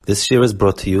This year is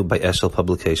brought to you by Eshel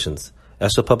Publications.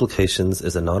 Eshel Publications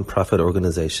is a non-profit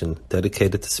organization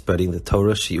dedicated to spreading the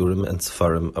Torah, Shiurim, and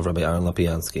Sefarim of Rabbi Aaron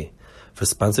Lapiansky. For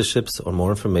sponsorships or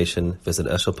more information, visit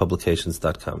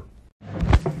eshelpublications.com.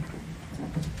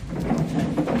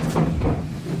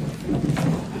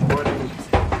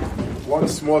 One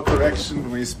small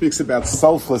correction, when he speaks about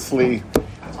selflessly,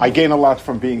 I gain a lot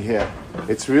from being here.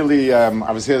 It's really,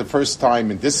 I was here the first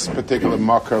time in this particular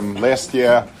makom last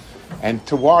year, and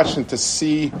to watch and to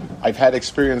see, I've had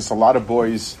experience, a lot of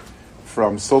boys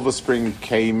from Silver Spring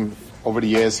came over the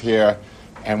years here,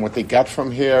 and what they got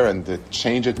from here and the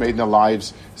change it made in their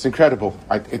lives is incredible.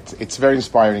 It's very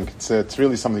inspiring. It's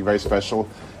really something very special,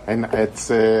 and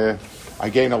I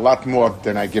gain a lot more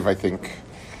than I give, I think.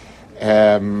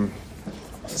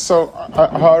 So,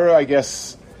 I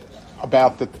guess,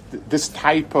 about this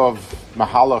type of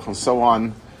mahalach and so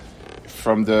on,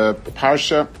 from the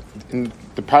parsha. In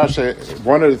the parsha,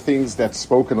 one of the things that's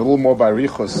spoken a little more by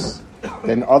Richos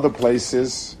than other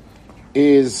places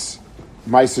is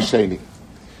Ma'aseh Sheni.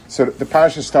 So the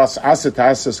parsha starts, Aset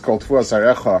Asas Kol Tvuah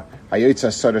Zarecha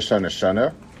Hayotza Soda Shana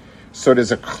Shana. So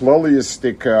there's a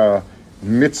kloliistic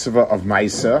mitzvah of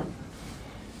Ma'aseh,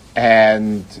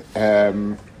 and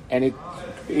it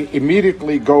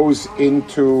immediately goes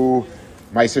into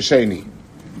Ma'aseh Sheni.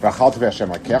 V'achalta v'Hashem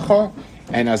Lakecha.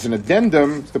 And as an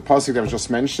addendum to the pasuk that was just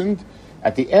mentioned,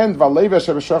 at the end, so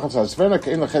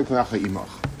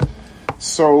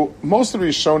most of the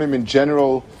Rishonim in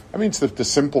general, I mean, it's the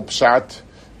simple pshat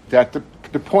that the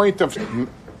point of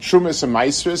Shumas and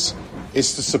Maasros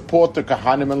is to support the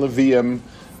Kahanim and Leviim.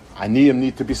 Aniyim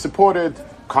need to be supported.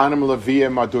 Kahanim and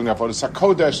Leviim are doing Avodas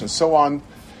HaKodesh and so on.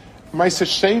 Ma'aseh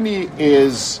Sheni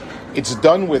it's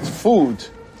done with food,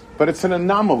 but it's an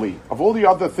anomaly of all the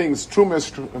other things, Trumas,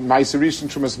 Ma'aseh Rishon,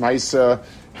 Trumas Ma'aseh,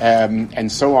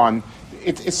 and so on.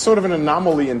 It's sort of an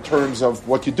anomaly in terms of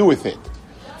what you do with it.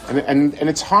 And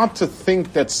it's hard to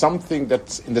think that something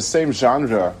that's in the same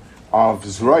genre of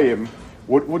Zroyim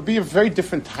would be a very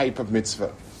different type of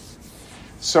mitzvah.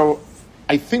 So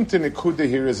I think the Nekuda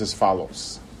here is as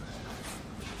follows.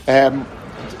 The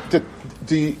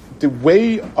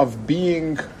way of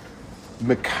being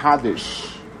Mekadesh,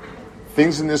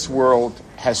 things in this world,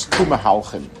 has two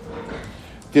mahalchim.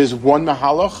 There's one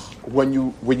mahalach when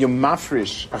you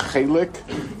mafresh a chelik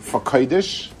for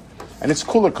kodesh, and it's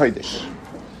kula kodesh.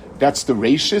 That's the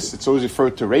reishis. It's always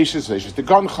referred to reishis the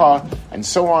gancha, and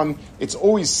so on. It's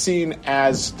always seen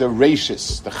as the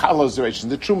reishis, the chalos the reishis,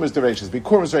 the trumas the reishis, the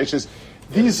bikurim the reishis.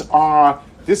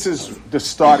 This is the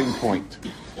starting point.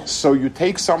 So you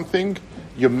take something,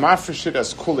 you mafresh it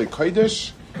as kula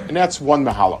kodesh, and that's one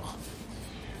mahalach.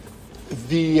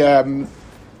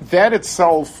 That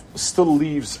itself still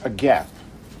leaves a gap.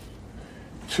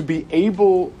 To be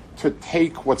able to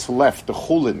take what's left, the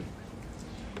chulin,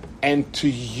 and to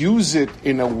use it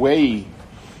in a way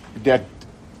that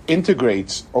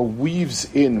integrates or weaves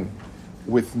in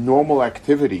with normal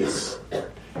activities,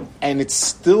 and it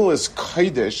still is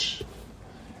kodesh,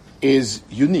 is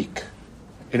unique.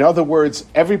 In other words,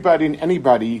 everybody and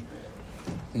anybody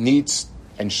needs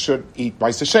and should eat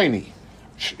Ma'aseh Sheni.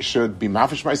 Should be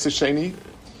mafish Ma'aseh Sheni.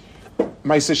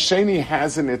 Ma'aseh Sheni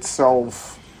has in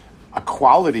itself a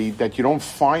quality that you don't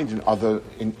find in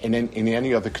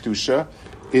any other kedusha,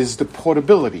 is the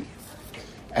portability.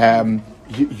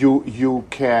 You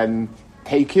can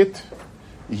take it.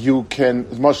 You can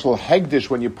mashal hegdish,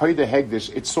 when you pay the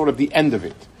hegdish, it's sort of the end of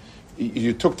it.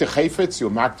 You took the chayfetz, you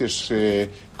makdish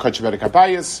kodesh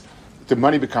kabayis, the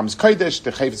money becomes kodesh,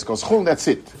 the chayfetz goes chul, that's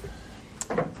it.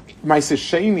 Ma'aseh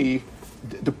Sheni,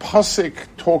 the pasuk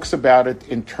talks about it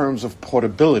in terms of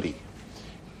portability.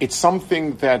 It's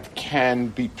something that can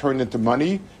be turned into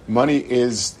money. Money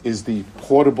is the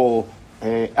portable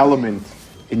element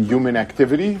in human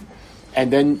activity,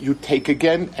 and then you take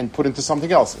again and put into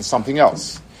something else and something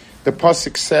else. The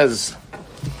pasuk says,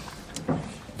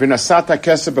 "V'nasata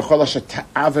kesef b'chol asher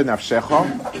ta'ava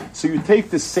nafshecha." So you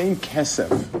take the same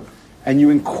kesef and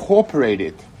you incorporate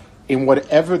it in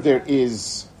whatever there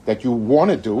is that you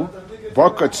want to do. So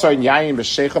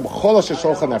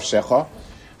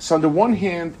on the one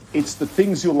hand, it's the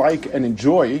things you like and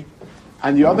enjoy.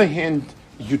 On the other hand,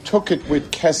 you took it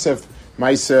with kesef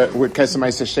Ma'aseh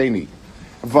Sheni.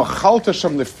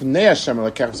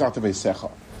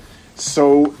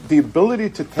 So the ability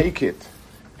to take it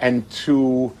and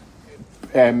to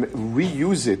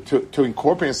reuse it, to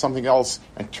incorporate something else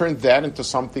and turn that into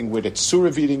something where the tzur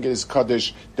of eating it is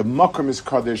kaddish, the makom is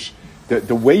kaddish,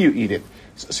 the way you eat it.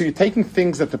 So you're taking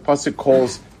things that the pasuk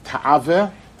calls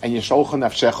ta'aveh and yesholcha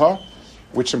nafshecha,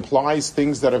 which implies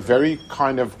things that are very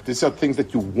kind of, these are things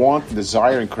that you want,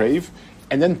 desire, and crave,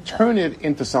 and then turn it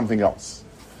into something else.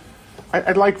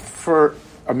 I'd like for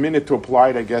a minute to apply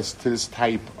it, I guess, to this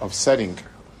type of setting.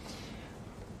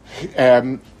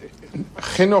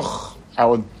 Chinuch,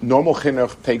 our normal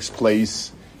chinuch, takes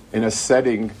place in a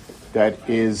setting that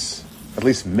is at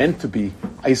least meant to be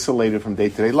isolated from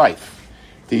day-to-day life.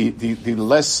 The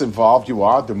less involved you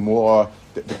are, the more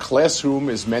the classroom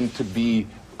is meant to be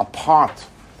apart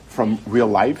from real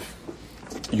life.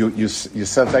 You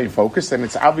set that in focus, and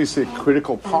it's obviously a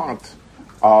critical part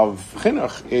of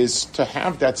chinuch is to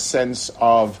have that sense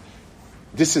of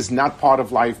this is not part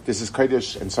of life, this is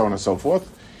kodesh, and so on and so forth.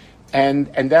 And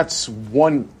that's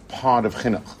one part of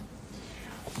chinuch.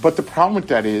 But the problem with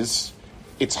that is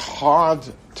it's hard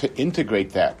to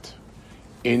integrate that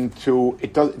into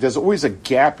it. There's always a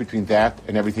gap between that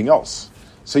and everything else.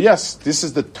 So yes, this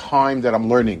is the time that I'm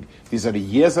learning. These are the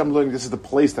years I'm learning. This is the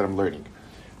place that I'm learning.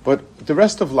 But the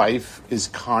rest of life is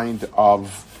kind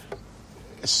of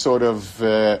sort of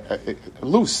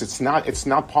loose. It's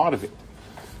not part of it.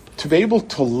 To be able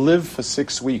to live for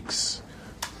 6 weeks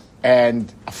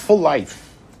and a full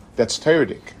life that's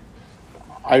Toradic.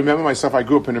 I remember myself, I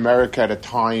grew up in America at a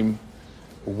time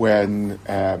when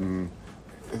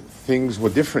things were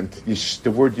different.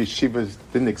 The word yeshiva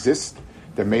didn't exist.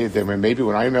 There were maybe,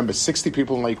 when I remember, 60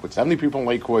 people in Lakewood, 70 people in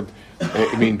Lakewood.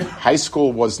 High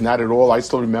school was not at all. I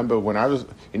still remember when I was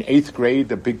in 8th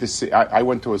grade, I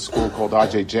went to a school called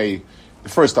RJJ, the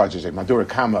first RJJ, Madura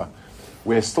Kama,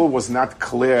 where it still was not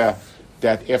clear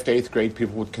that after 8th grade,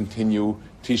 people would continue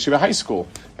to Yeshiva High School.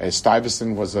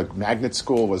 Stuyvesant was a magnet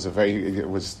school,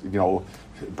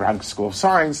 Brown School of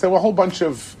Science. There were a whole bunch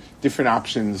of different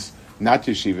options, not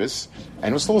yeshivas,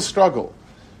 and it was still a struggle.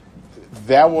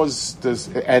 That was this,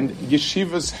 and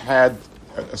yeshivas had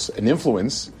an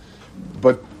influence,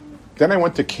 but then I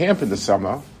went to camp in the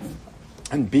summer,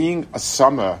 and being a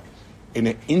summer in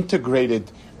an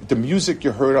integrated, the music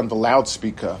you heard on the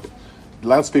loudspeaker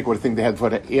was a thing they had for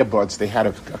the earbuds. They had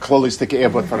a Kollel stick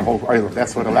earbud for the whole island.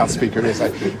 That's what a loudspeaker is.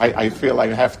 I feel I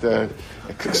have to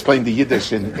explain the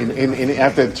Yiddish and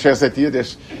have to translate the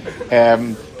Yiddish.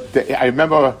 I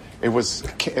remember it was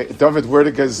David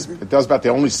Werdiger's. That was about the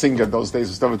only singer those days.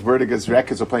 Was David Werdiger's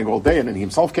records were playing all day, and then he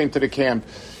himself came to the camp.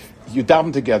 You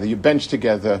daven together, you bench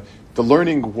together. The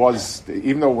learning was,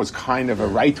 even though it was kind of a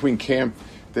right-wing camp,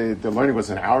 the learning was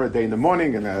an hour a day in the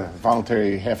morning and a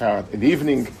voluntary half hour in the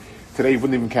evening. Today, you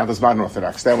wouldn't even count as modern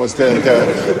Orthodox. That was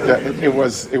it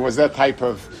was that type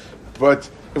of, but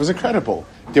it was incredible.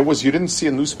 You didn't see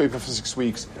a newspaper for 6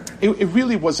 weeks. It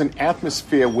really was an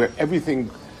atmosphere where everything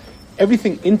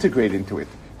integrated into it.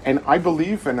 And I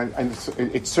believe, and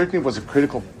it certainly was a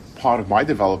critical part of my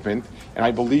development, and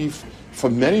I believe for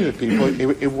many of the people,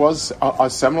 it was a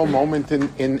seminal moment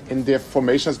in their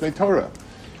formation as Bnei Torah.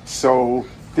 So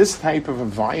this type of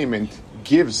environment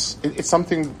it's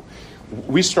something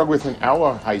we struggle with in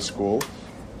our high school,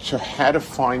 to how to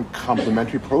find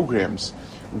complementary programs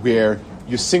where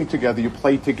you sing together, you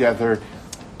play together.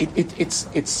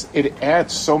 It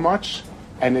adds so much,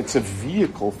 and it's a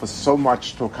vehicle for so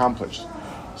much to accomplish.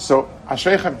 So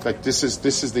Ashreichem, like this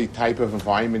is the type of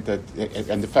environment that,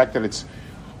 and the fact that it's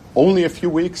only a few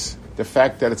weeks, the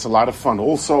fact that it's a lot of fun.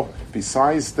 Also,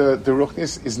 besides the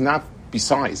ruchnis, is not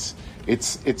besides.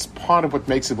 It's part of what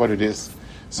makes it what it is.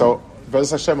 So,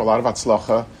 B'ez Hashem, a lot of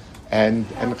atzlacha and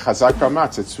chazak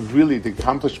v'amatz. It's really the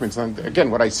accomplishments. And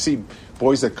again, what I see,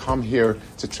 boys that come here,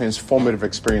 it's a transformative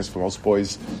experience for most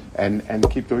boys, and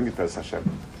keep doing it, B'ez Hashem.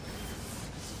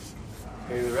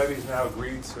 Okay, the Rebbe's now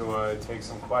agreed to take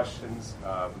some questions.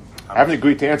 I haven't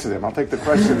agreed to answer them. I'll take the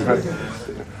questions, but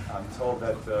I'm told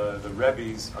that the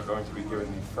Rebbe's are going to be given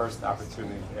the first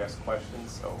opportunity to ask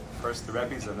questions. So first the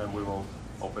Rebbe's, and then we will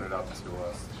open it up to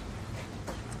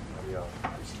everybody else.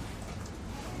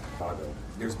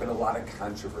 There's been a lot of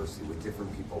controversy with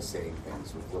different people saying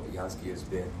things. With Lopiansky has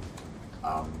been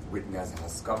written as a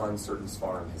haskama on certain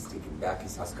svarim, has taken back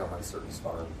his haskama on certain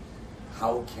svarim.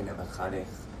 How can a mechanech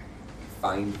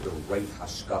find the right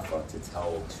hashkafa to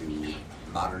tell to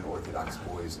modern Orthodox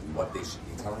boys what they should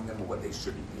be telling them and what they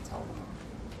shouldn't be telling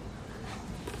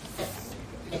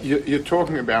them? You're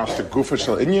talking about the Gufa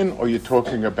Shel Inyan, or you're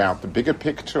talking about the bigger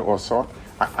picture, or so?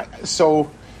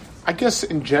 So, I guess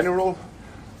in general,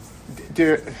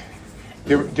 there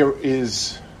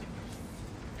is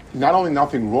not only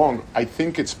nothing wrong, I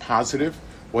think it's positive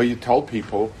where you tell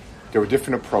people there are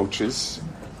different approaches,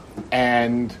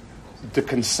 and the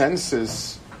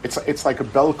consensus, it's like a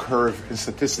bell curve in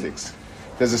statistics.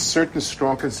 There's a certain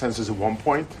strong consensus at one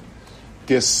point,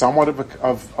 there's somewhat of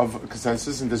a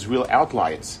consensus, and there's real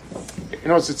outliers.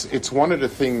 It's one of the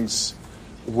things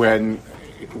when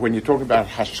you're talking about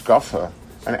hashkafa,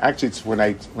 and actually it's when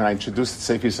I introduced the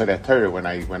Sefer Yisodei Torah, when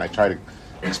I try to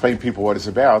explain to people what it's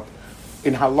about,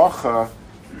 in halacha,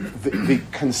 the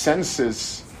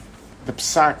consensus, the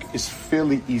psak is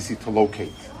fairly easy to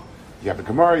locate. You have the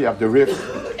Gemara, you have the Rif,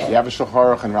 you have a Shulchan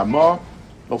Aruch and Ramah,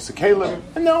 also Kollel,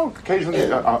 and no, occasionally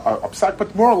a psak,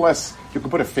 but more or less you can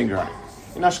put a finger on it.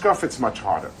 In Ashkaf it's much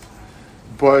harder.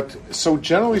 But so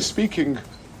generally speaking,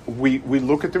 we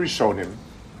look at the Rishonim,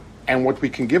 and what we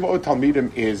can give Od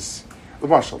Talmidim is the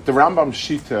Rambam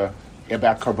Shita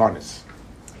about Karbanis.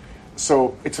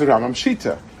 So it's a Rambam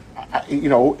Shita.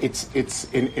 It's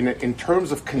in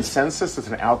terms of consensus, it's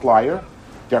an outlier.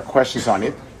 There are questions on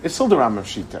it. It's still the Rambam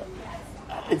Shita.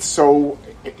 It's so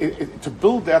to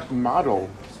build that model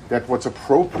that what's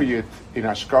appropriate in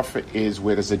Ashkafa is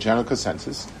where there's a general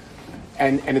consensus,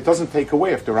 and it doesn't take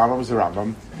away if the Rambam is the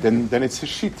Rambam, then it's a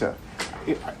Shita.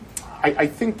 I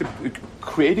think that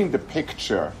creating the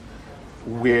picture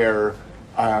where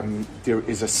there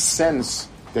is a sense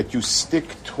that you stick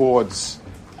towards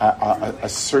a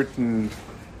certain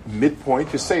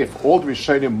midpoint. You say if all the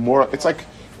Rishonim more, it's like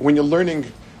when you're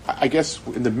learning, I guess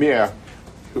in the Mir,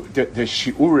 the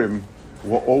Shiurim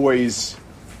were always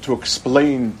to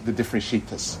explain the different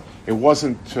Shitas. It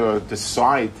wasn't to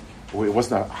decide, it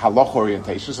wasn't a halach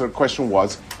orientation, so the question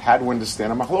was, how do we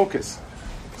understand a machlokes?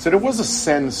 So there was a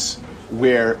sense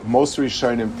where most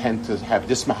Rishonim tend to have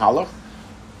this mahalach.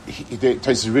 The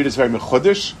Tosfos is very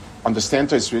mechudesh, understand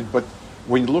Tosfos, but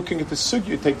when you're looking at the sugya,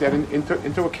 you take that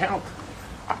into account.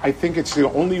 I think it's the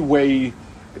only way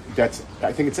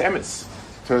I think it's emes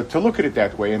to look at it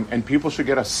that way, and people should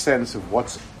get a sense of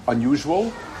what's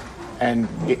unusual, and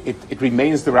it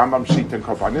remains the Rambam Shita and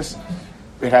Karbanis.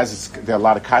 There are a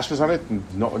lot of kashas on it, and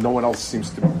no one else seems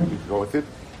to go with it.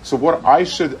 So what I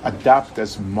should adopt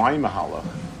as my mahalach,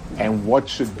 and what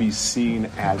should be seen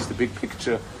as the big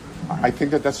picture, I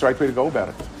think that's the right way to go about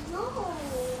it.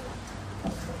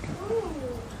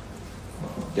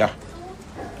 Yeah.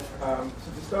 So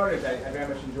to start, I very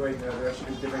much enjoyed the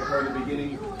Rashi's different part at the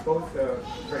beginning, both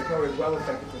very clear as well as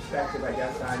like the perspective, I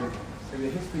guess, on the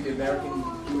history of the American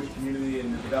Jewish community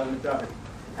and the development of it.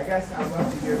 I guess I'd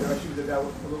love to hear the Rashi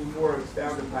develop a little more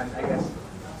expounded upon, I guess,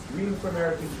 reasons for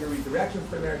American Jewry, directions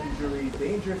for American Jewry,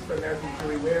 dangers for American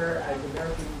Jewry, where as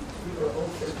American people,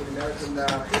 American,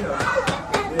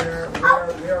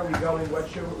 where are we going? Where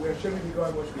should we be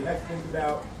going? What should we have to think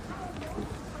about?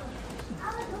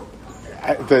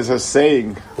 There's a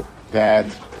saying that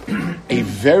a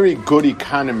very good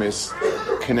economist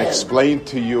can explain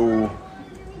to you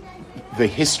the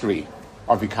history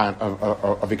of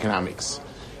economics.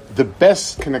 The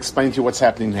best can explain to you what's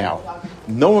happening now.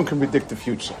 No one can predict the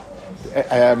future.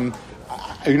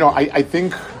 I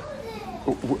think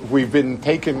we've been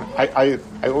taken. I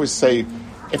always say,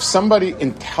 if somebody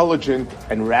intelligent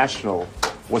and rational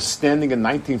was standing in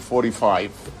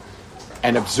 1945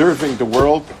 and observing the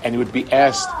world, and he would be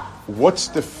asked, what's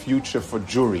the future for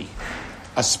Jewry,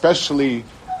 especially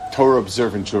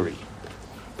Torah-observant Jewry?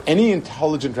 Any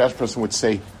intelligent rational person would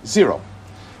say zero.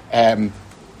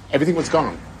 Everything was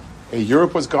gone.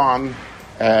 Europe was gone.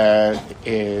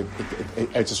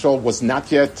 Israel was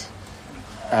not yet.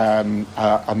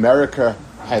 America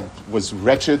was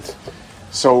wretched.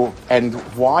 So, and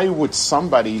why would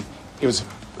somebody? It was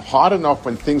hard enough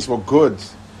when things were good.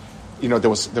 There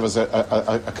was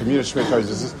a communist schmidt,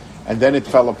 and then it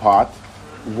fell apart.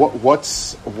 How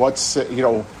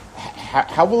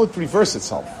will it reverse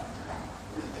itself?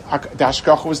 The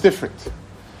Hashgacha was different.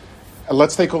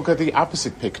 Let's take a look at the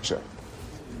opposite picture.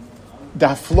 The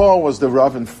Haflah was the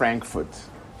Rav in Frankfurt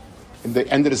in the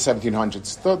end of the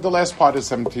 1700s, the last part of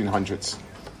the 1700s.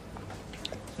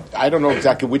 I don't know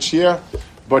exactly which year,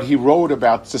 but he wrote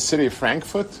about the city of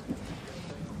Frankfurt.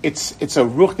 It's a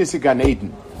Ruch des Gan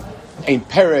Eden. Ein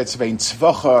Peretz, vein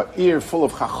Tzvacha, ear full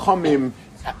of Chachamim,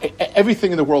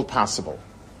 everything in the world possible.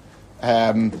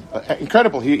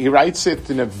 Incredible. He writes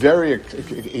it in a very,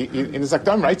 in his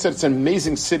Akdam writes that it's an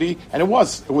amazing city, and it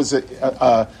was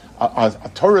a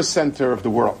Torah center of the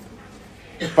world.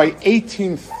 By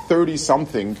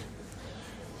 1830-something,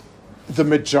 the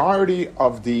majority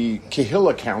of the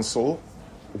Kehillah Council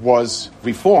was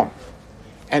reformed.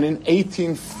 And in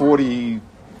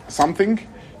 1840-something,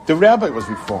 the rabbi was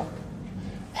reformed.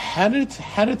 How did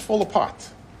it fall apart?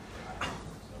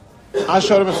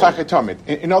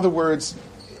 In other words,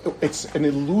 it's an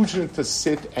illusion to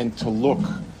sit and to look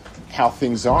how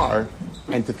things are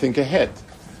and to think ahead.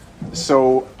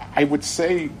 So I would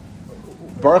say,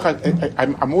 Baruch,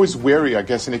 I'm always wary, I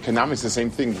guess, in economics, the same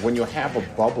thing. When you have a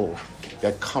bubble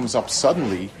that comes up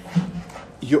suddenly,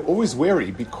 you're always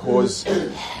wary because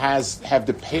have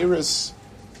the payers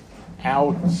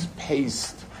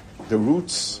outpaced the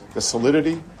roots, the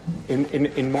solidity.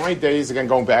 In my days, again,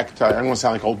 going back to, I don't want to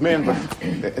sound like old man, but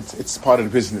it's part of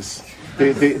the business.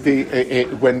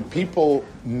 When people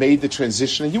made the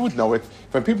transition, and you would know it,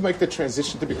 when people make the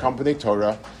transition to become B'nai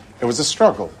Torah, it was a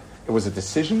struggle. It was a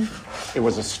decision. It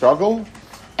was a struggle.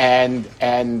 And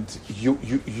you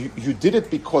did it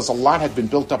because a lot had been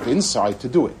built up inside to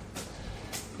do it.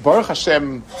 Baruch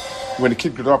Hashem, when a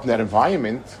kid grew up in that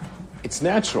environment, it's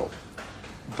natural.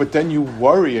 But then you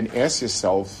worry and ask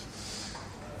yourself,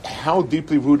 how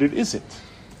deeply rooted is it?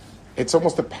 It's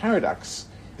almost a paradox.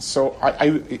 So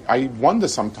I wonder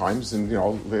sometimes, and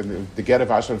the get of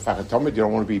Asher and Fachatomid, you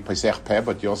don't want to be Pesach Peh,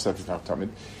 but you also have Fachatomid.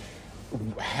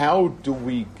 How do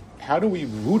we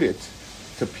root it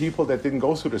to people that didn't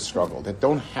go through the struggle, that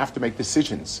don't have to make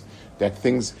decisions, that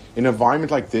things in an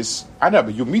environment like this, I know,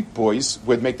 but you meet boys who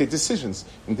would make their decisions.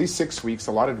 In these 6 weeks,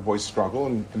 a lot of the boys struggle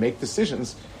and make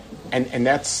decisions, and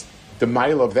that's the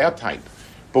mile of their type.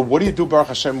 But what do you do, Baruch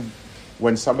Hashem,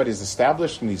 when somebody is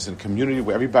established and he's in a community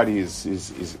where everybody is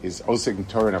osig and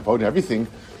Torah and Avod and everything,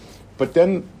 but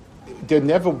then there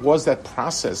never was that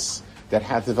process that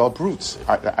had developed roots.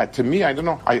 To me, I don't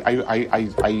know.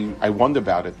 I wonder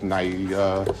about it, and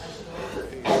I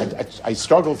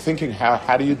struggle thinking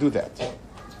how do you do that?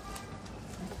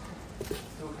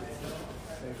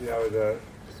 Maybe I would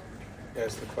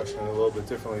ask the question a little bit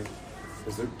differently.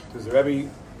 Does the Rebbe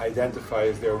identify,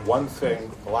 is there one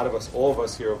thing, all of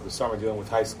us here over the summer dealing with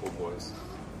high school boys.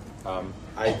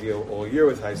 I deal all year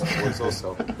with high school boys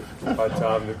also. But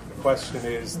the question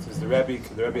is, could the Rebbe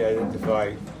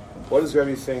identify, what does the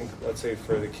Rebbe think, let's say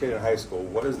for the kid in high school,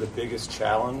 what is the biggest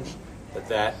challenge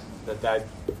that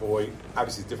boy,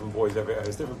 obviously different boys, everybody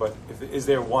is different, but is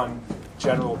there one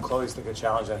general Kollel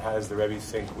challenge, and how does the Rebbe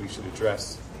think we should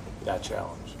address that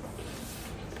challenge?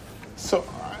 So,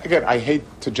 again, I hate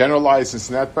to generalize this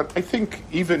and that, but I think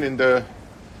even in the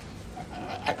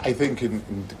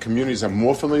communities I'm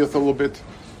more familiar with a little bit,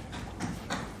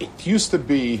 it used to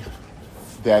be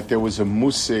that there was a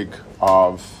musig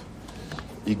of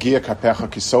Igia Kapecha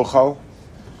Kisochal.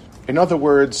 In other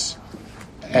words,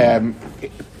 the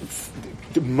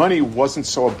money wasn't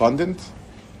so abundant,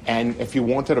 and if you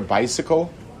wanted a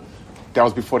bicycle, that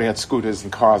was before they had scooters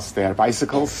and cars, they had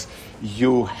bicycles,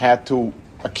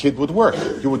 a kid would work.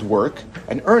 You would work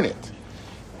and earn it.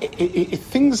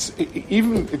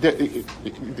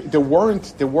 There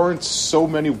weren't so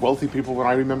many wealthy people when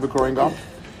I remember growing up,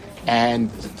 and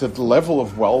the level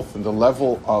of wealth and the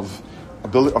level of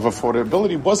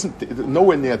affordability wasn't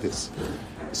nowhere near this.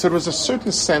 So there was a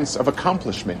certain sense of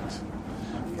accomplishment.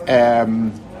 Rabbi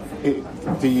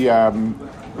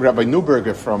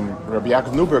Neuberger Rabbi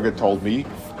Yaakov Neuberger told me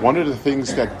one of the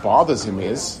things that bothers him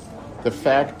is the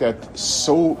fact that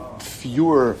so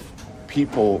fewer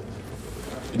people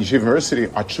in Yeshiva University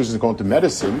are choosing to go into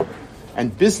medicine,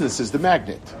 and business is the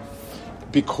magnet,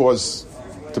 because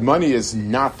the money is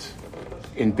not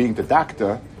in being the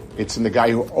doctor; it's in the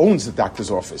guy who owns the doctor's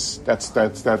office.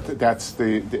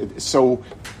 So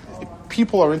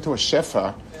people are into a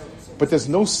shefa, but there's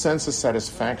no sense of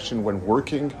satisfaction when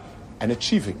working and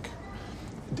achieving.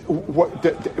 What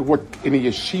in a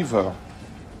yeshiva,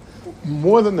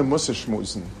 more than the Musa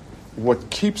Shmuzin, what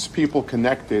keeps people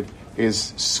connected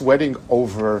is sweating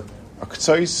over a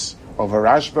k'tzos, over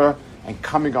Rashba, and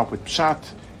coming up with pshat,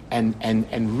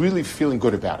 and really feeling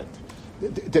good about it.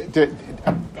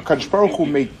 Kadosh Baruch Hu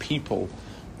made people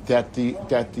that the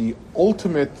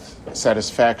ultimate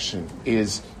satisfaction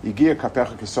is Yigia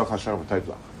Kapecha Kisoch Hashem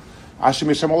V'Toivlach. Ashim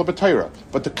Yishem Ola B'Torah.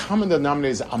 But the common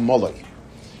denominator is Amalai.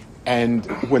 And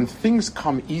when things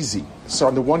come easy, so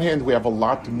on the one hand we have a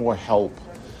lot more help,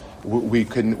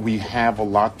 we have a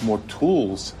lot more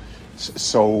tools,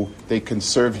 so they can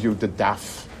serve you the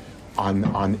daf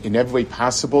on in every way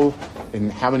possible, in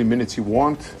how many minutes you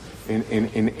want,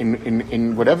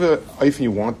 in whatever item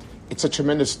you want. It's a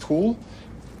tremendous tool,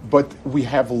 but we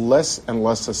have less and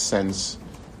less a sense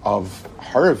of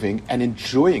harving and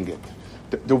enjoying it.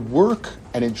 The work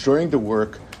and enjoying the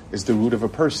work is the root of a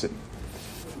person.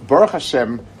 Baruch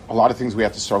Hashem, a lot of things we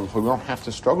have to struggle for, we don't have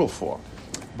to struggle for.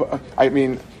 But I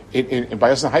mean,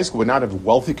 by us in high school, we're not a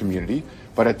wealthy community,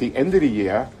 but at the end of the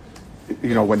year,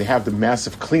 when they have the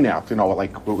massive clean out,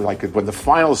 like when the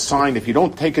final is signed, if you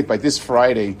don't take it by this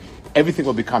Friday, everything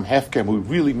will become hefker, and we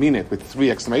really mean it with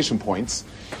 3 exclamation points.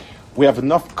 We have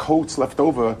enough coats left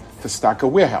over to stock a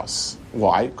warehouse.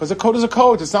 Why? Because a coat is a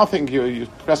coat. It's nothing. You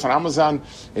press on Amazon,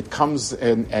 it comes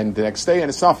and the next day, and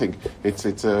it's nothing.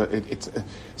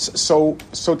 So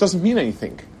it doesn't mean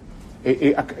anything.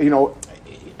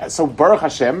 So Baruch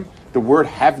Hashem, the word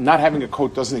not having a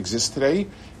coat doesn't exist today,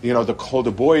 the cold,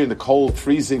 the boy in the cold,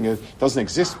 freezing, it doesn't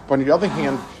exist. But on the other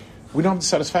hand, we don't have the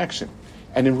satisfaction.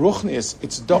 And in Ruchnis,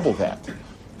 it's double that.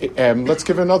 Let's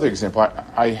give another example.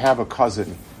 I have a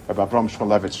cousin, Rabbi Abram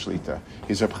Shmulevitz Shlita.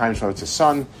 He's Rabbi Chaim Shmulevitz's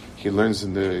son. He learns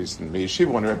he's in Yeshiva,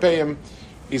 one of Rebbeim.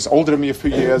 He's older than me a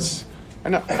few years.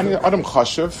 And Adam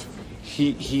Chashev,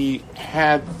 he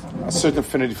had a certain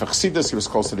affinity for Chassidus. He was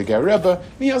close to the Ger Rebbe.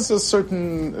 He has a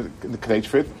certain knowledge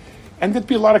for it. And there'd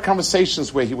be a lot of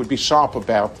conversations where he would be sharp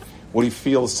about what he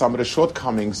feels some of the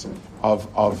shortcomings of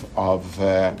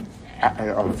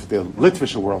the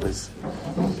literature world is.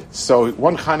 So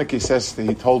one Chanukah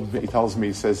he tells me,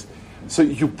 he says, so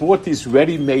you bought these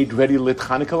ready-made, ready-lit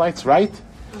Chanukah lights, right?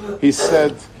 He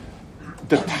said,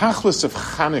 the tachlis of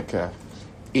Chanukah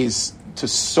is to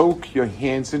soak your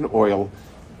hands in oil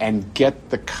and get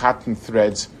the cotton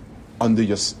threads under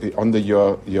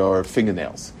your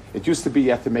fingernails. It used to be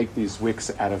you had to make these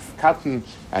wicks out of cotton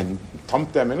and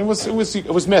thump them, and it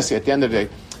was messy at the end of the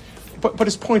day. But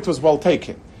his point was well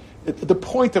taken. The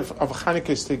point of Chanukah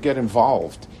is to get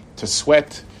involved, to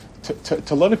sweat,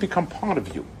 to let it become part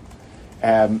of you.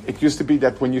 It used to be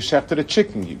that when you shechted a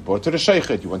chicken, you brought it to the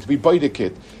sheichet, you went to be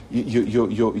boidekit, you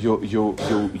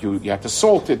had to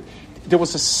salt it. There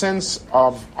was a sense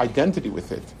of identity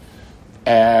with it.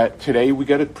 Today we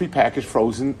get it prepackaged,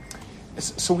 frozen,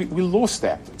 so we lost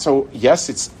that. So yes,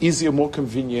 it's easier, more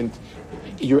convenient.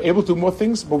 You're able to do more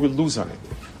things, but we lose on it.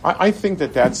 I think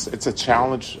it's a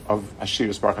challenge of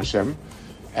Ashiras Baruch Hashem,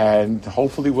 and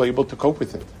hopefully we're able to cope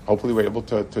with it. Hopefully we're able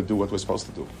to do what we're supposed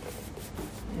to do.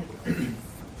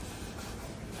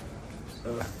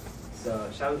 So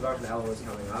Shabbos Baruch Elul was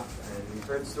coming up, and we've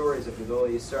heard stories of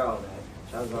Gedolei Yisrael that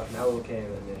Shabbos Baruch Elul came,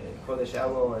 and the Kodesh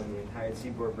Elul, and the entire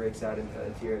seaboard breaks out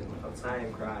into tears, and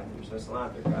Chatzayim cried, and Rosh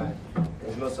Hashanah cried,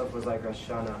 and Musaf was like Rosh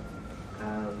Hashanah.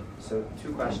 So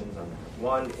two questions on that.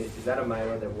 One, is that a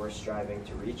milah that we're striving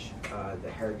to reach, the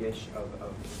hergish of the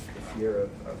fear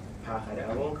of Pachad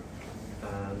Elul?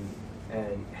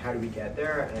 And how do we get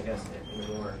there? And I guess in a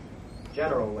more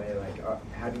general way,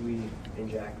 how do we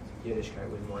inject Yiddishkeit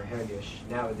with more hergish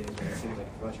nowadays when it seems like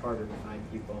it's much harder to find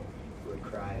people who would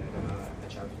cry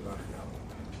at Shabbos Baruch Elul?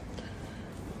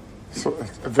 So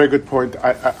a very good point.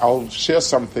 I'll share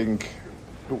something.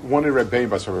 One of Rebbe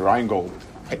was Rabbi Reingold.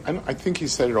 I think he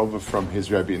said it over from his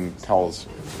Rebbe in Telz,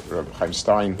 Rabbi Chaim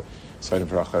Stein, Seine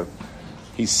Bracha.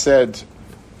 He said,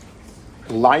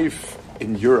 life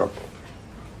in Europe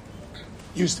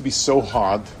used to be so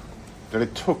hard that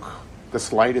it took the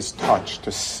slightest touch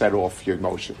to set off your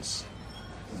emotions.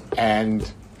 And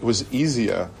it was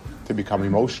easier to become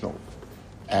emotional.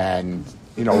 And,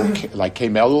 like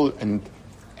Kollel and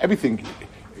everything,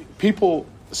 people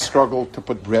struggled to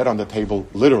put bread on the table,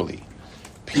 literally.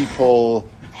 People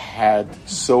had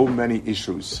so many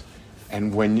issues.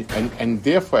 And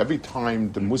therefore, every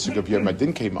time the music of Yom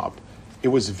Adin came up, it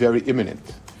was very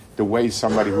imminent. The way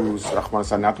somebody who's, Rahman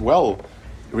Zah, not well,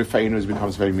 Rifeinus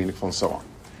becomes very meaningful and so on.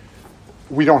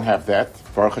 We don't have that,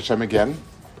 Baruch Hashem again.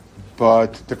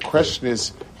 But the question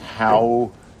is,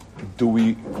 how do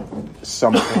we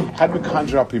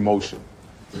conjure up emotion?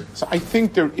 So I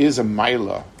think there is a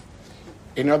milah.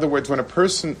 In other words, when a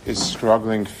person is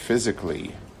struggling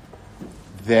physically,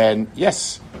 then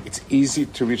yes, it's easy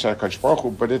to reach out to HaKadosh Baruch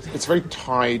Hu, but it's very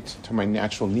tied to my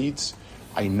natural needs.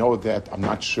 I know that I'm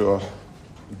not sure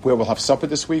where we'll have supper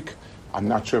this week. I'm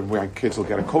not sure if my kids will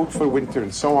get a coat for winter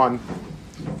and so on.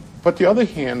 But the other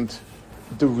hand,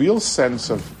 the real sense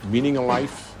of meaning in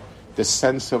life, the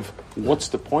sense of what's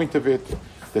the point of it,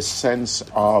 the sense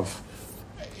of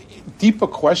deeper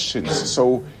questions.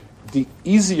 So the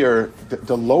easier,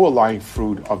 the lower lying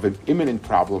fruit of the imminent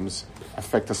problems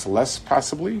affect us less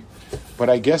possibly, but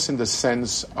I guess in the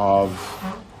sense of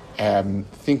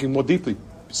thinking more deeply.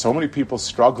 So many people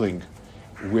struggling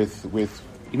with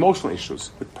emotional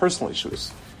issues, with personal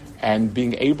issues, and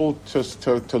being able to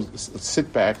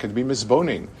sit back and be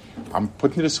misboning. I'm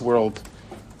put in this world,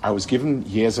 I was given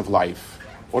years of life.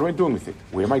 What am I doing with it?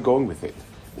 Where am I going with it?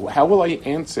 How will I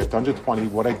answer at 120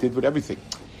 what I did with everything?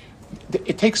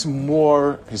 It takes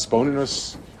more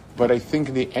hisboninus, but I think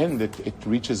in the end it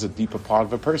reaches a deeper part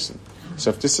of a person. So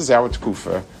if this is our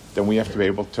tkufa, then we have to be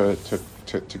able to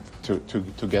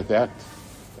get that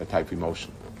type of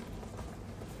emotion.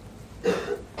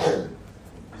 The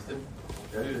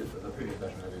previous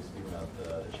question I was speaking about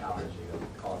the challenge, you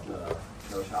call it the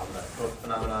no child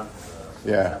phenomenon,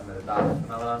 the 7-minute dot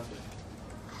phenomenon.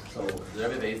 So is there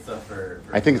ever the Eitzah for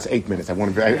I think it's 8 minutes. I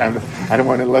want to be. I don't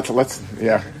want to let's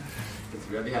yeah. Does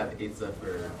we already have Eitzah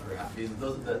for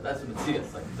that's what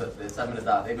it's like the 7-minute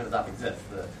dot, 8-minute dot exists.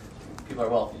 People are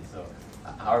wealthy, so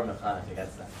how are mechanic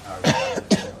against that? How are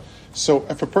mechanic So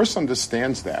if a person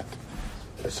understands that,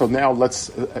 so now let's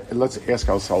ask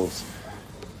ourselves,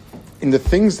 in the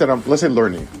things that I'm, let's say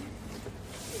learning,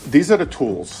 these are the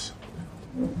tools.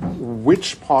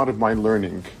 Which part of my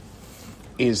learning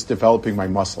is developing my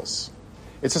muscles?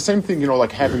 It's the same thing,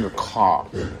 like having a car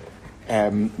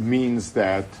means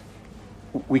that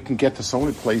we can get to so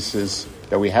many places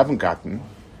that we haven't gotten,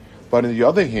 but on the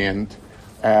other hand,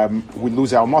 we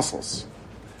lose our muscles.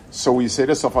 So we say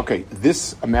to ourselves, okay,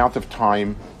 this amount of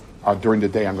time during the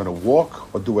day I'm going to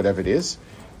walk or do whatever it is,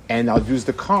 and I'll use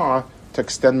the car to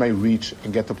extend my reach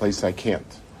and get to places I can't.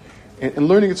 And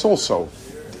learning, it's also,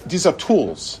 these are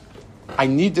tools. I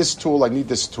need this tool, I need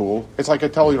this tool. It's like I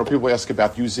tell, people ask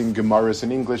about using Gemaras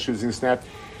in English, using this and that.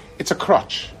 It's a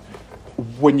crutch.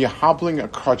 When you're hobbling, a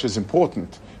crutch is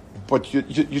important, but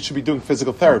you should be doing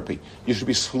physical therapy. You should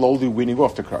be slowly weaning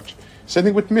off the crutch. Same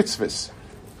thing with mitzvahs.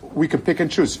 We can pick and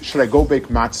choose. Should I go bake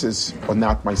matzahs or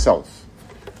not myself?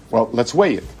 Well, let's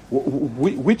weigh it.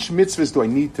 Which mitzvahs do I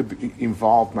need to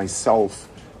involve myself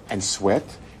and sweat,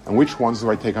 and which ones do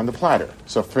I take on the platter?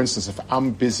 So, for instance, if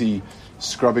I'm busy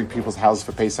scrubbing people's houses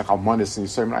for Pesach, Almanis, and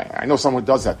Yisrael, I know someone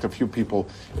does that to a few people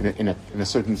in a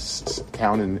certain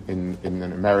town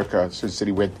in America, a certain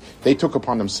city, where they took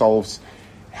upon themselves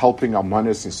helping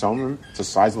Almanis and Yisrael. It's a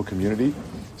sizable community.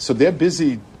 So they're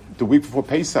busy the week before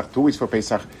Pesach, 2 weeks before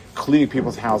Pesach, cleaning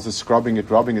people's houses, scrubbing it,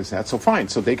 rubbing it, so fine.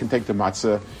 So they can take the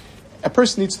matzah. A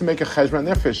person needs to make a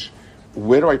cheshbon nefesh.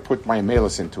 Where do I put my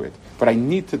melis into it? But I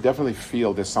need to definitely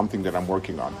feel there's something that I'm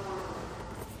working on.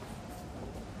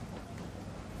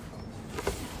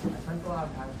 I spent a lot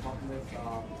of time talking with a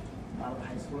lot of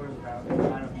high schoolers about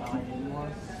kind of buying more,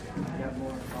 get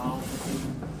more involved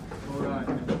with Torah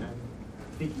and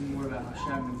thinking more about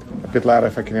Hashem. A bit louder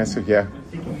if I can answer, yeah. And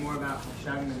thinking more about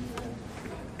Hashem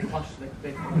and hush,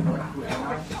 they who am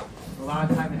I? A lot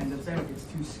of time it ends up saying it's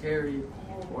too scary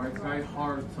or it's very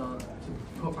hard to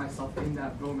put myself in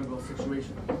that vulnerable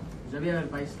situation. Does you have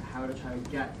advice to how to try to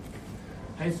get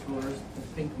high schoolers to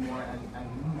think more and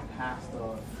move past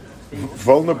the stage?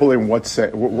 Vulnerable in what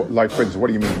sense? Like, for instance, what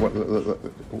do you mean?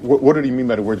 What do you mean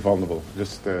by the word vulnerable?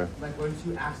 Just like when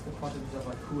you ask the questions of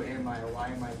like, who am I or why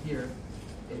am I here?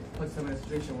 It puts them in a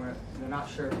situation where they're not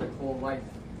sure if their whole life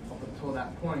up until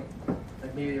that point,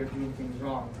 like maybe they're doing things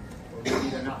wrong, or maybe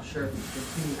they're not sure if they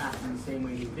continue acting the same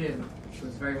way they did. So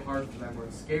it's very hard for them, or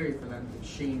it's scary for them to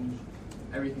change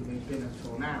everything they've been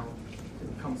until now to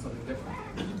become something different.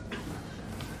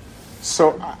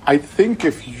 So I think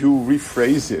if you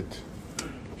rephrase it,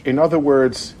 in other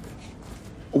words,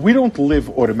 we don't live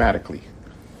automatically.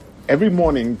 Every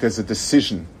morning there's a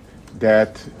decision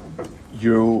that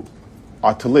you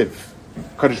are to live.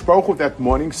 Kadosh Baruch Hu that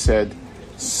morning said,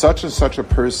 such and such a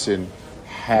person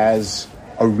has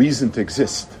a reason to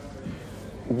exist.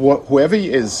 Whoever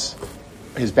he is,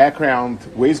 his background,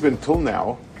 where he's been till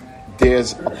now,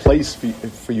 there's a place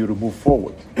for you to move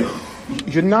forward.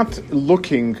 You're not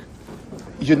going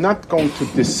to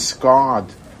discard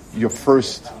your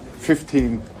first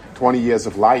 15, 20 years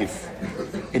of life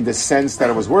in the sense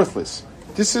that it was worthless.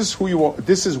 This is who you are,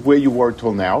 this is where you were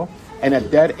till now, and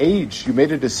at that age you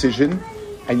made a decision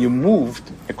and you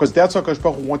moved, because that's what HaKadosh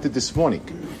Baruch Hu wanted this morning.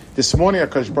 This morning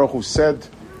HaKadosh Baruch Hu said,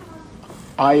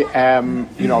 I am,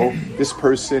 this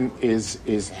person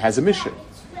has a mission.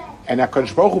 And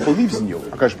HaKadosh Baruch Hu believes in you.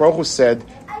 HaKadosh Baruch Hu said,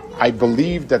 I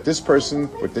believe that this person,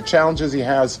 with the challenges he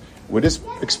has, with his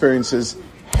experiences,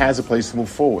 has a place to move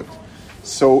forward.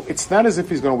 So it's not as if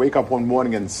he's going to wake up one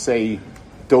morning and say,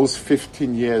 those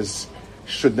 15 years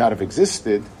should not have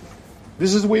existed.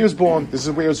 This is where he was born, this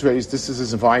is where he was raised, this is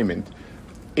his environment.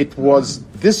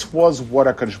 This was what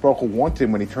HaKadosh Baruch Hu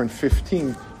wanted when he turned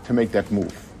 15 to make that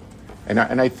move. And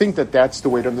I think that's the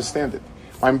way to understand it.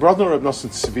 My brother, Reb Nosson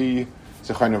Tzvi,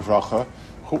 Zechayim Vracha,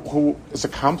 whose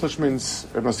accomplishments,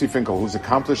 Reb Nossi Finkel, whose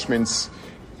accomplishments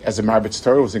as a Marbitz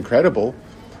Torah was incredible,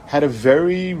 had a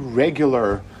very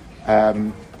regular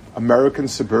American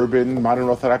suburban modern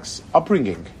Orthodox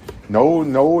upbringing.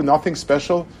 Nothing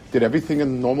special. Did everything a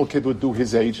normal kid would do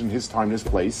his age and his time, his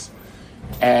place.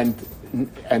 And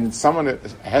someone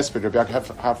at Hesper, Rabbi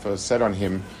Haffa, said on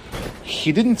him,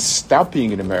 he didn't stop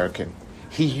being an American.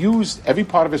 He used every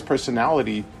part of his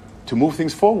personality to move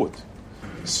things forward.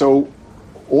 So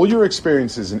all your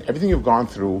experiences and everything you've gone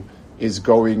through is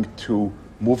going to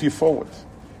move you forward.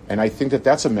 And I think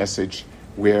that's a message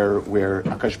where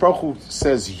HaKadosh Baruch Hu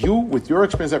says you, with your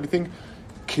experience, everything,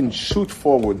 can shoot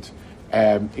forward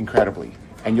incredibly.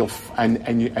 And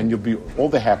you'll be all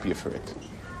the happier for it.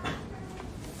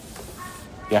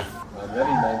 Yeah. Rebbe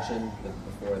mentioned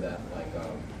before that, like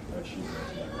what she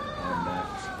mentioned,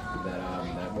 that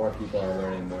that more people are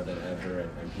learning more than ever,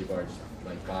 and people are just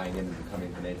like buying into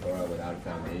becoming B'nai Torah without a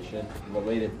foundation.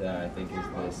 Related to that, I think, is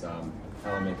this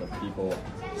element of people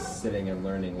sitting and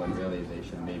learning when really they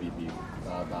should maybe be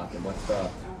back. And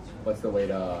what's the way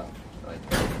to like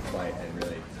fight and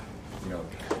really,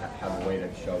 have a way to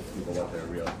show people what their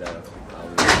real depth?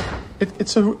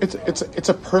 It's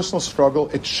a personal struggle.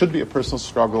 It should be a personal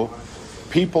struggle.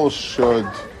 People should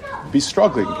be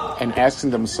struggling and asking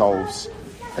themselves,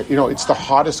 it's the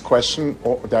hardest question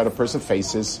that a person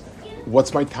faces.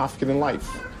 What's my tafkid in life?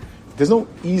 There's no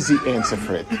easy answer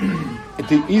for it.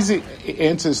 The easy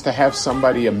answer is to have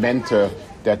somebody, a mentor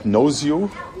that knows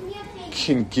you,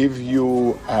 can give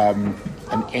you an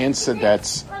answer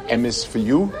that's emes for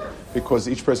you, because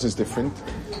each person is different.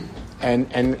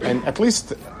 And at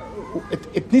least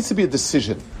it needs to be a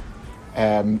decision.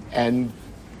 And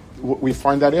we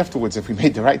find out afterwards if we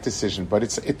made the right decision.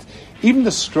 But even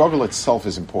the struggle itself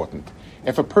is important.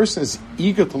 If a person is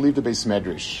eager to leave the Beis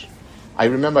Medrash, I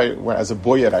remember when, as a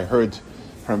boy, I heard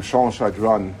from Shon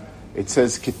Shadran, it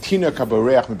says, Ketina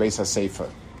kabareach me Beis HaSefer.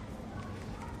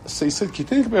 So he said,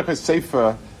 Ketina kabareach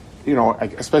HaSefer,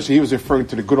 especially he was referring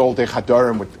to the good old day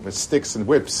Chadarim with sticks and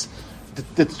whips.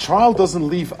 The child doesn't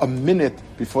leave a minute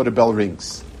before the bell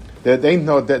rings. They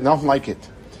know that nothing like it.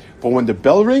 But when the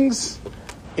bell rings,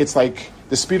 it's like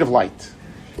the speed of light.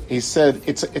 He said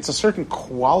it's a certain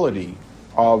quality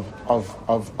of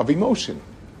emotion,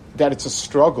 that it's a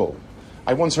struggle.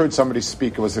 I once heard somebody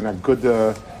speak. It was in a good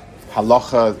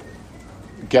halacha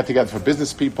get together for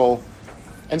business people,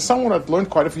 and someone had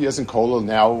learned quite a few years in Kollel,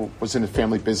 now was in a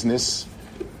family business,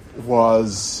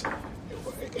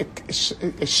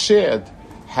 it shared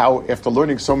how after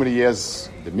learning so many years,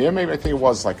 maybe I think it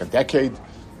was like a decade,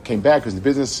 came back, was in the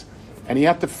business, and he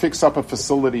had to fix up a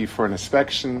facility for an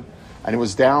inspection, and he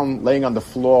was down, laying on the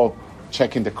floor,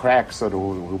 checking the cracks or the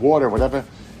water, whatever.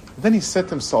 Then he said to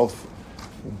himself,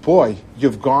 boy,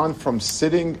 you've gone from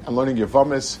sitting and learning your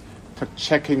vamis to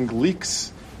checking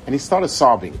leaks, and he started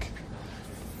sobbing.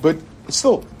 But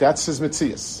still, that's his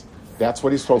mitzias. That's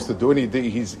what he's supposed to do, and he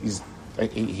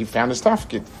found his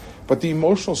tafkid. But the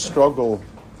emotional struggle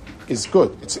is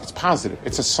good. It's positive.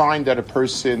 It's a sign that a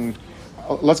person.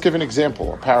 Let's give an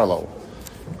example, a parallel.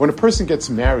 When a person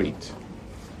gets married,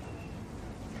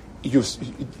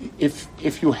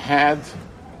 if you had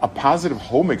a positive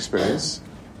home experience,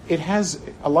 it has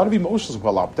a lot of emotions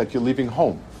well up that you're leaving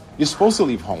home. You're supposed to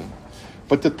leave home.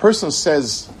 But the person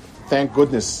says, thank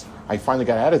goodness I finally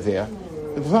got out of there,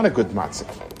 it's not a good matzah.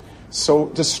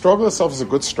 So the struggle itself is a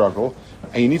good struggle,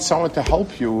 and you need someone to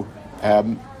help you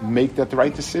make that the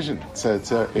right decision.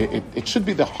 It should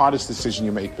be the hardest decision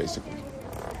you make, basically.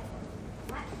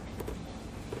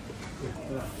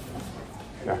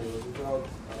 Yeah.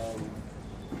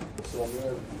 So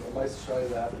a mice shy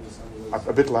that happened this summer was...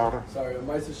 A bit louder. Sorry, a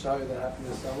mice shy that happened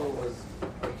this summer was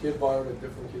a kid borrowed a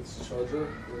different kid's charger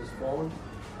for his phone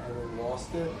and then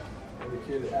lost it. And the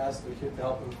kid asked the kid to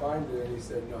help him find it, and he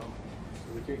said no.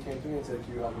 So the kid came to me and said,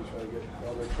 can you help me try to get the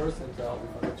other person to help me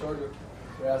find the charger?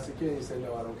 So I asked the kid, and he said,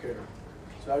 no, I don't care.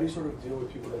 So how do you sort of deal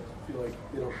with people that feel like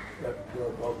that they're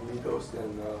above midos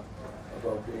and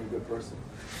about being a good person?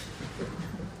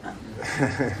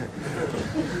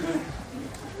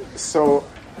 So,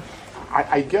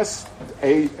 I guess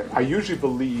I usually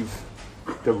believe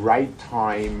the right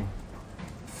time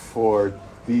for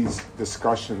these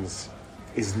discussions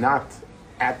is not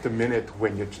at the minute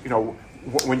when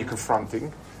when you're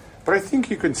confronting, but I think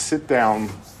you can sit down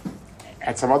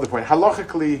at some other point.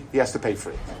 Halachically, he has to pay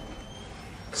for it,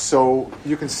 so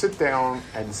you can sit down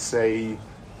and say,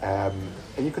 and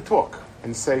you can talk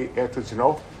and say afterwards,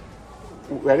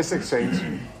 we had this exchange.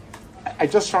 I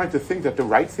just trying to think that the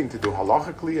right thing to do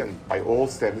halachically and by all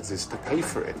standards is to pay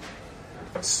for it.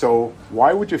 So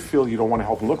why would you feel you don't want to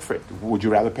help him look for it? Would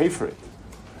you rather pay for it?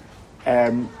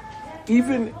 And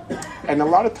a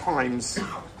lot of times,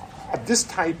 at this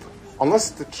type,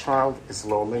 unless the child is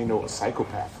a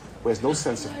psychopath, who has no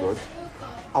sense of good,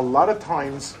 a lot of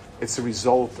times it's a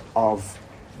result of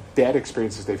bad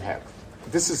experiences they've had.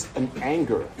 This is an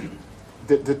anger.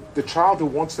 The child who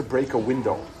wants to break a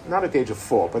window, not at the age of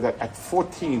 4, but at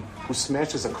 14, who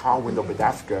smashes a car window with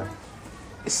Afka,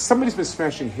 somebody's been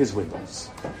smashing his windows.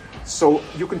 So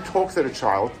you can talk to the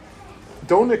child.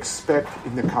 Don't expect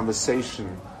in the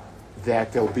conversation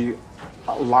that there'll be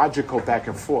a logical back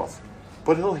and forth.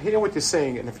 But he'll hear what you're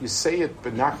saying, and if you say it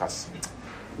benachas,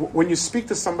 when you speak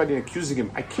to somebody and accusing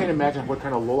him, I can't imagine what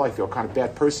kind of lowlife or what kind of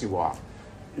bad person you are.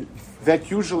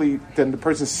 That usually, then the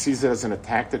person sees it as an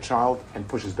attack, the child, and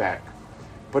pushes back.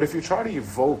 But if you try to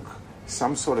evoke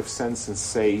some sort of sense and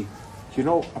say,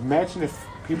 imagine if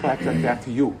people act like that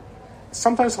to you.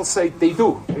 Sometimes I'll say they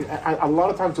do. A lot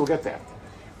of times you'll get that.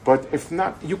 But if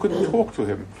not, you can talk to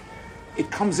him. It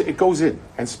goes in,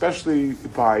 and especially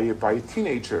by a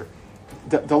teenager,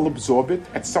 they'll absorb it.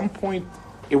 At some point,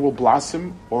 it will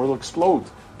blossom or it'll explode.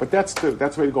 But that's the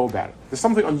way to go about it. There's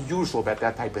something unusual about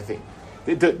that type of thing.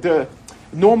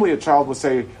 Normally, a child will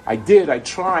say, "I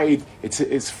tried. It's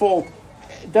his fault."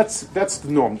 That's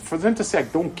the norm. For them to say, "I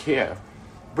don't care,"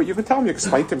 but you can tell them, you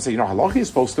explain to them, say, how long are you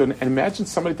supposed to? And imagine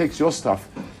somebody takes your stuff,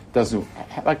 doesn't.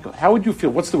 Like, how would you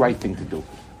feel? What's the right thing to do?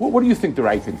 What do you think the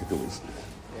right thing to do is?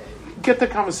 Get the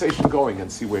conversation going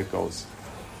and see where it goes.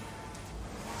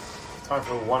 Time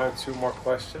for one or two more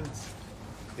questions.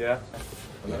 Yeah.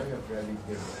 I'm wondering if Rabbi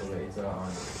gives a later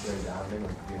on during davening,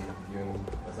 like viewing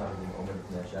what's happening in the moment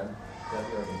from Hashem. Does that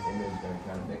be like an image that I'm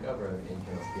trying to think of, or an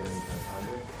internal feeling I'm trying to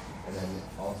ponder? And then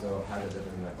also, how does it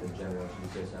different like the general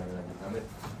Shusha sound when I become it?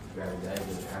 Rabbi Day,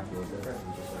 does it have to be different?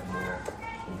 Or just like more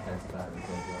intense about it in the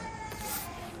same way?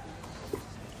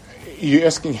 You're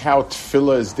asking how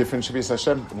tefillah is different Shabbos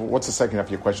Hashem? What's the second half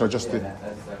of your question? Or just that's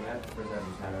the second half. First half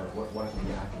is kind of what can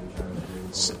you actually trying to do?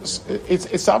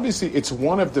 It's obviously, it's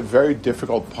one of the very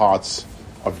difficult parts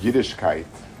of Yiddishkeit.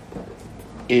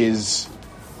 Is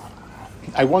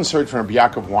I once heard from Rabbi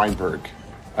Yaakov Weinberg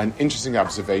an interesting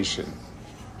observation.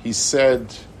 He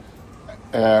said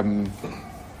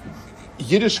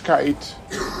Yiddishkeit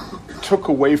took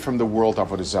away from the world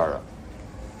Avodah Zarah.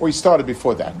 Or he started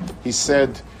before that. He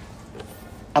said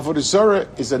Avodah Zarah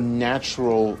is a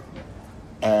natural,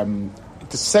 the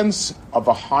sense of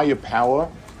a higher power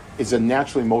is a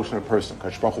natural emotion of a person.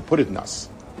 Kadosh Baruch Hu put it in us.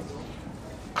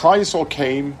 Klal Yisrael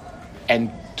came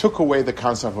and took away the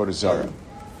concept of Avodah Zarah.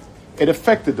 It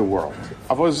affected the world.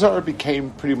 Avodah Zarah became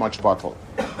pretty much bottled.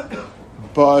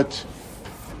 But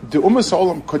the Ummah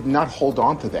Olam could not hold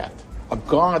on to that. A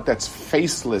God that's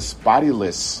faceless,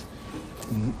 bodiless,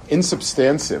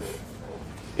 insubstantive,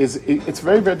 it's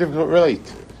very, very difficult to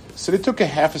relate. So they took a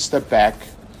half a step back,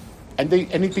 and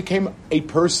he became a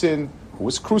person who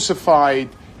was crucified.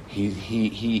 He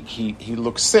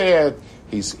looks sad.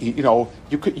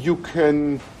 You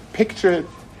can picture it,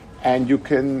 and you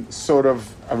can sort of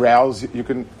arouse. You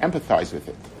can empathize with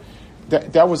it.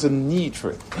 That was a need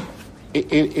for it.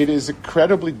 It is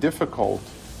incredibly difficult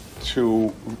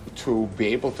to be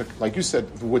able to, like you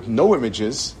said, with no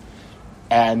images,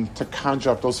 and to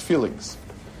conjure up those feelings.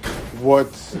 What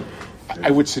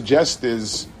I would suggest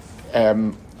is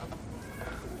a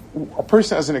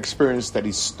person has an experience that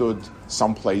he stood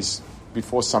someplace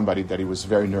before somebody that he was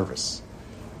very nervous.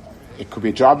 It could be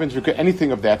a job interview,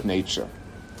 anything of that nature.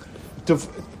 To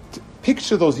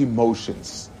picture those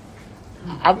emotions,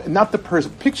 not the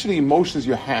person. Picture the emotions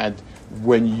you had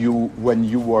when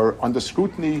you were under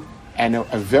scrutiny, and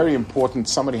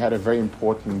somebody had a very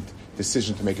important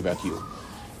decision to make about you,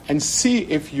 and see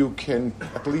if you can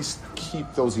at least keep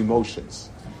those emotions.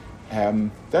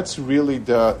 That's really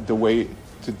the way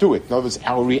to do it. In other words,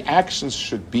 our reactions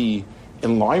should be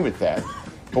in line with that,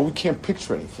 but we can't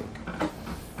picture anything.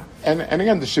 And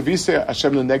again, the Shavisa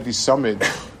Hashem L'Negdi Summit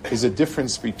is a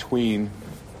difference between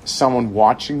someone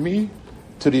watching me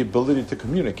to the ability to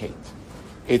communicate.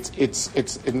 It's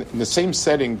in the same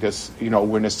setting.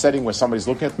 We're in a setting where somebody's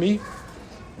looking at me,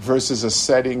 versus a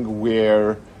setting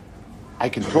where I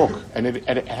can talk, and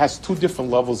it has two different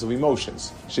levels of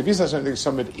emotions. Shavisa Hashem L'Negdi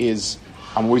Summit is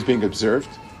I'm always being observed.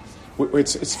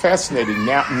 It's fascinating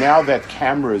now that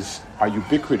cameras are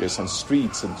ubiquitous on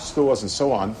streets and stores and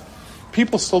so on.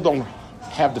 People still don't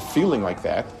have the feeling like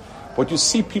that, but you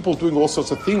see people doing all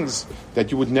sorts of things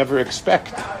that you would never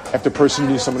expect if the person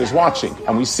knew someone is watching,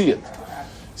 and we see it.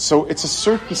 So it's a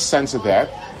certain sense of that,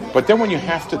 but then when you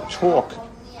have to talk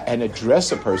and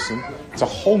address a person, it's a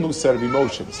whole new set of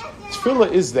emotions.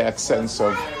 Tefillah is that sense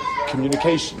of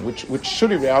communication, which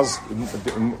should arouse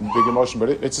big emotion, but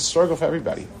it's a struggle for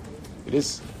everybody. It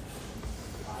is.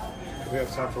 We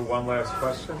have time for one last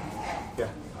question. Yeah.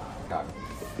 Got it.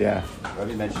 Yeah.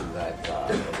 Rabbi mentioned that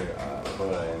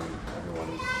Kollel and everyone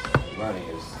is learning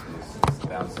is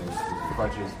bouncing through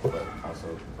crutches, but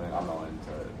also putting amal in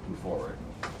to move forward.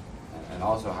 And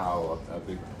also how a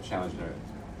big challenge in our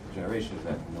generation is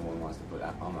that no one wants to put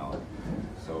amal in.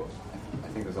 So I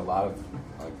think there's a lot of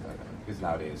kids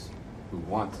nowadays who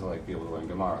want to be able to learn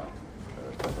Gemara,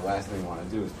 but the last thing they want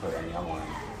to do is put any amal in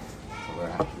to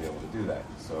learn how to be able to do that.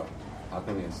 So how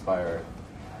can we inspire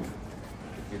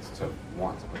kids to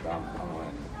want to put down amal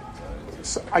in?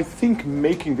 So I think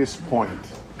making this point,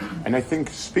 and I think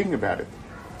speaking about it,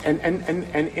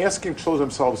 and asking children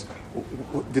themselves,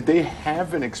 did they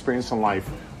have an experience in life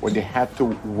where they had to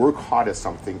work hard at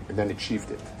something and then achieved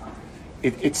it?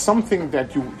 it's something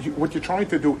that what you're trying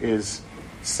to do is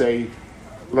say,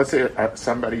 let's say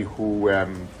somebody who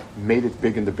made it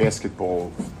big in the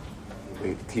basketball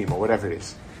team or whatever it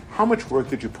is. How much work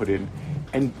did you put in?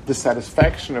 And the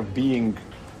satisfaction of being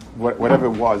whatever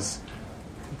it was,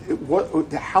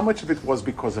 how much of it was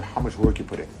because of how much work you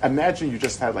put in? Imagine you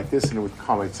just had like this and it would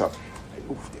come itself.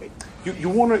 You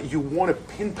want to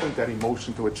pinpoint that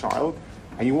emotion to a child,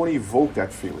 and you want to evoke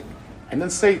that feeling, and then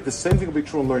say the same thing will be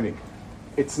true in learning.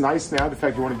 It's nice now, the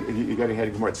fact you get ahead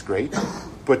of more, it's great,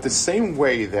 but the same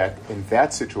way that in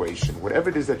that situation, whatever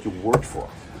it is that you worked for,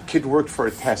 kid worked for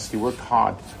a test, he worked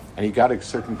hard, and he got a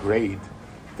certain grade,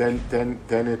 then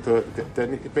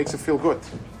it makes it feel good.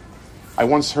 I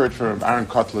once heard from Aaron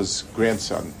Kotler's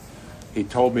grandson. He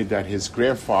told me that his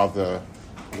grandfather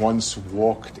once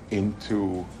walked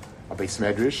into a beis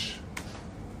medrash,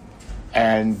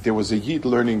 and there was a yid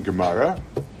learning Gemara,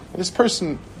 and this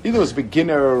person either was a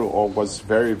beginner or was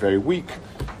very, very weak,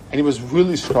 and he was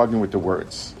really struggling with the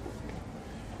words.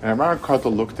 And Aaron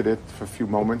Kotler looked at it for a few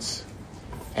moments,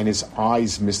 and his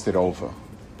eyes misted over,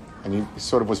 and he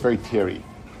sort of was very teary.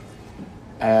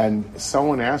 And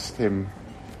someone asked him,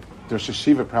 the Rosh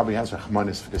Hashiva probably has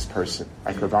Rahmanis for this person.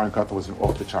 Like Aaron Kotler was an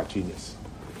off-the-chart genius.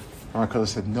 Aaron Kotler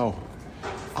said, no,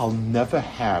 I'll never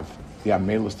have the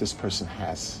amelus this person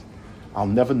has. I'll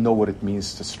never know what it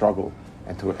means to struggle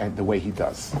and the way he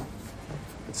does.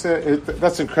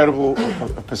 That's incredible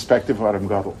perspective of Adam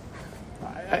Gadol.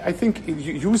 I think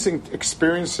using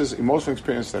experiences, emotional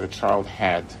experience that a child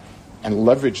had, and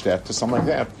leverage that to something like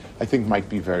that, I think might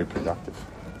be very productive.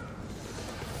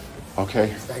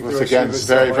 Okay. Once again, it's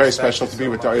very, very special to be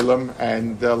with the Olam,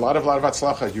 and a lot of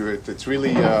atzlacha. It's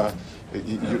really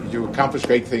you accomplish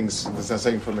great things, as I'm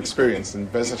saying, from experience,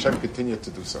 and Bez Hashem continue to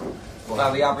do so. We'll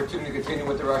have the opportunity to continue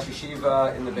with the Rosh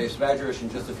Hashiva in the beis medrash in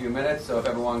just a few minutes. So if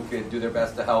everyone could do their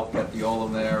best to help get the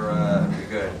Olam there, it'd be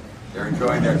good. They're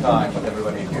enjoying their time with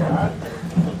everybody here.